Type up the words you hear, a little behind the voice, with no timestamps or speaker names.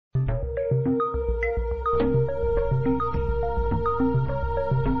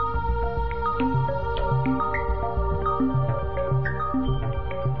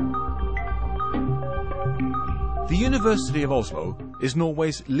University of Oslo is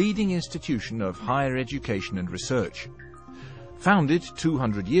Norway's leading institution of higher education and research. Founded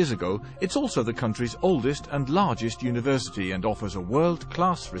 200 years ago, it's also the country's oldest and largest university and offers a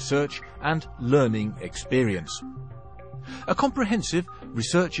world-class research and learning experience. A comprehensive,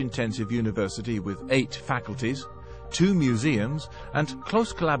 research-intensive university with 8 faculties, 2 museums and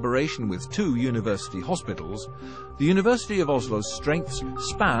close collaboration with 2 university hospitals, the University of Oslo's strengths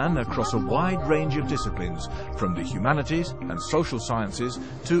span across a wide range of disciplines, from the humanities and social sciences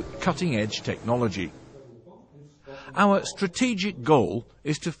to cutting-edge technology. Our strategic goal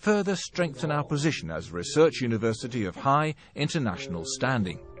is to further strengthen our position as a research university of high international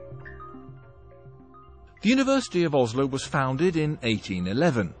standing. The University of Oslo was founded in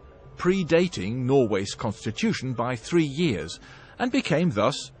 1811, predating Norway's constitution by 3 years, and became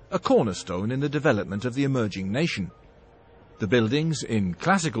thus a cornerstone in the development of the emerging nation. The buildings, in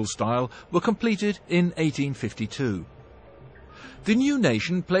classical style, were completed in 1852. The new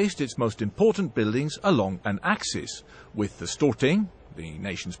nation placed its most important buildings along an axis, with the Storting, the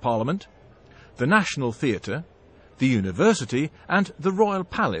nation's parliament, the National Theatre, the University and the Royal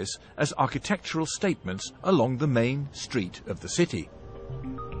Palace as architectural statements along the main street of the city.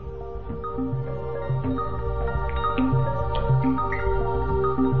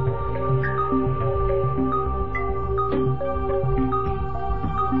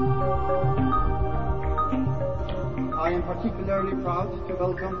 I am particularly proud to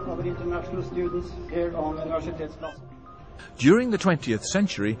welcome our international students here on Universitetsplassen. During the 20th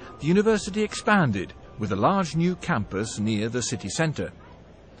century, the university expanded with a large new campus near the city centre.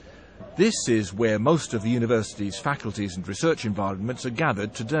 This is where most of the university's faculties and research environments are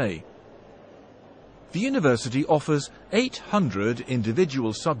gathered today. The university offers 800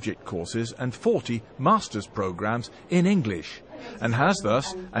 individual subject courses and 40 master's programs in English, and has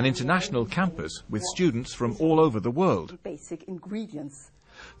thus an international campus with students from all over the world. Basic ingredients.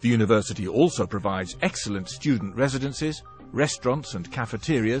 The university also provides excellent student residences, restaurants and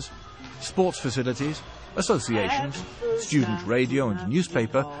cafeterias, sports facilities, associations, student radio and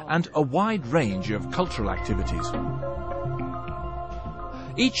newspaper, and a wide range of cultural activities.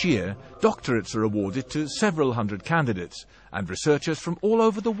 Each year, doctorates are awarded to several hundred candidates, and researchers from all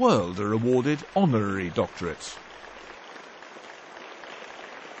over the world are awarded honorary doctorates.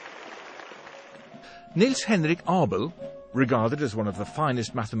 Niels Henrik Abel, regarded as one of the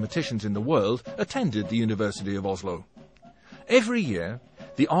finest mathematicians in the world, attended the University of Oslo. Every year,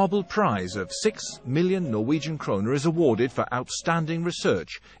 the Abel Prize of 6 million Norwegian kroner is awarded for outstanding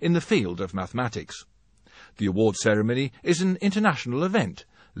research in the field of mathematics. The award ceremony is an international event,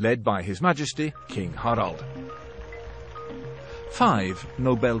 led by His Majesty King Harald. 5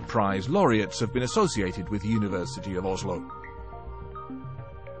 Nobel Prize laureates have been associated with the University of Oslo.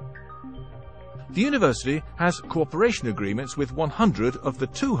 The university has cooperation agreements with 100 of the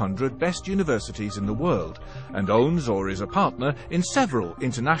 200 best universities in the world, and owns or is a partner in several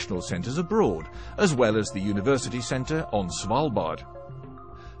international centres abroad, as well as the University Centre on Svalbard.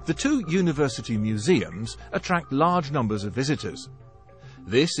 The 2 university museums attract large numbers of visitors.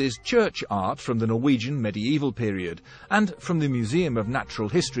 This is church art from the Norwegian medieval period, and from the Museum of Natural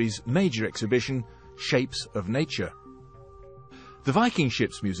History's major exhibition, Shapes of Nature. The Viking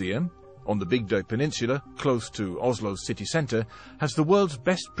Ships Museum, on the Bygdøy Peninsula, close to Oslo's city centre, has the world's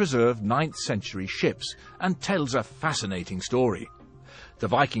best-preserved 9th century ships and tells a fascinating story. The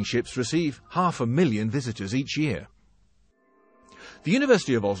Viking ships receive 500,000 visitors each year. The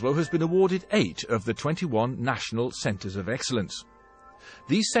University of Oslo has been awarded 8 of the 21 national centres of excellence.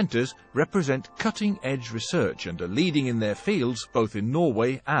 These centres represent cutting-edge research and are leading in their fields both in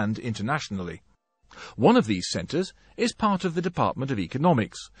Norway and internationally. One of these centres is part of the Department of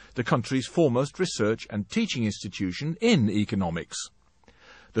Economics, the country's foremost research and teaching institution in economics.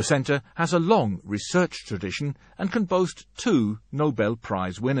 The centre has a long research tradition and can boast 2 Nobel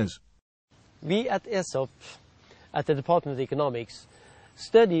Prize winners. We at ESOP, at the Department of Economics,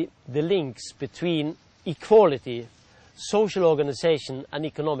 study the links between equality, social organization and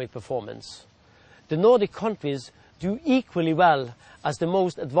economic performance. The Nordic countries do equally well as the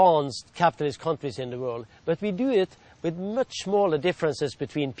most advanced capitalist countries in the world, but we do it with much smaller differences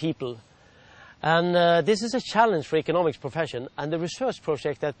between people. And this is a challenge for economics profession, and the research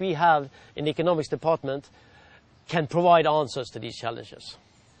project that we have in the economics department can provide answers to these challenges.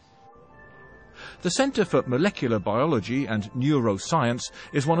 The Centre for Molecular Biology and Neuroscience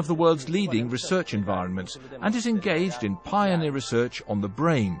is one of the world's leading research environments and is engaged in pioneer research on the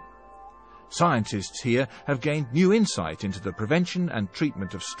brain. Scientists here have gained new insight into the prevention and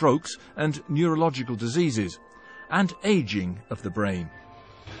treatment of strokes and neurological diseases, and aging of the brain.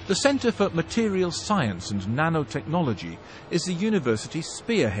 The Centre for Materials Science and Nanotechnology is the university's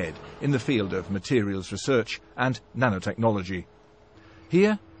spearhead in the field of materials research and nanotechnology.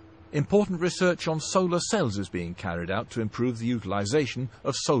 Here, important research on solar cells is being carried out to improve the utilisation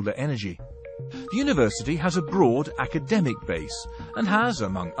of solar energy. The university has a broad academic base and has,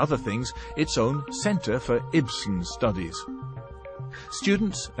 among other things, its own Centre for Ibsen Studies.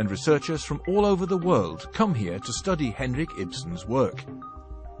 Students and researchers from all over the world come here to study Henrik Ibsen's work.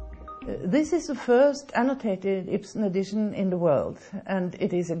 This is the first annotated Ibsen edition in the world, and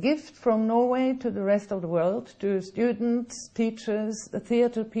it is a gift from Norway to the rest of the world, to students, teachers,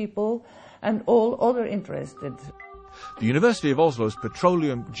 theatre people, and all other interested. The University of Oslo's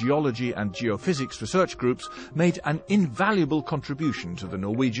Petroleum, Geology and Geophysics research groups made an invaluable contribution to the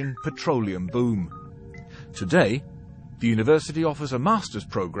Norwegian petroleum boom. Today, the university offers a master's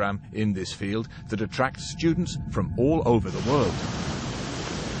programme in this field that attracts students from all over the world.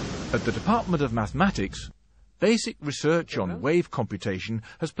 At the Department of Mathematics, basic research on wave computation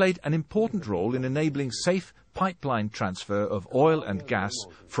has played an important role in enabling safe pipeline transfer of oil and gas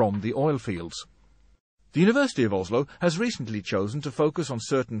from the oil fields. The University of Oslo has recently chosen to focus on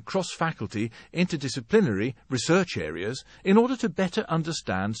certain cross-faculty, interdisciplinary research areas in order to better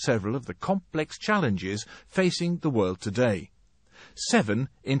understand several of the complex challenges facing the world today. 7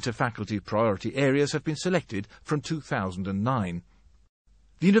 interfaculty priority areas have been selected from 2009.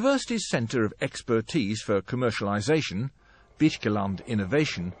 The university's Centre of Expertise for Commercialisation, Birkeland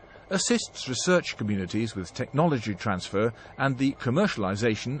Innovation, assists research communities with technology transfer and the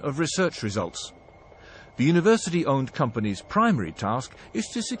commercialisation of research results. The university-owned company's primary task is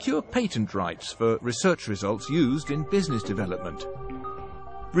to secure patent rights for research results used in business development.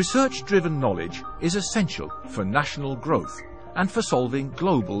 Research-driven knowledge is essential for national growth and for solving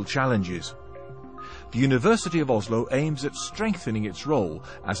global challenges. The University of Oslo aims at strengthening its role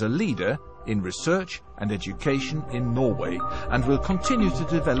as a leader in research and education in Norway and will continue to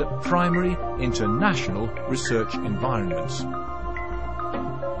develop primary international research environments.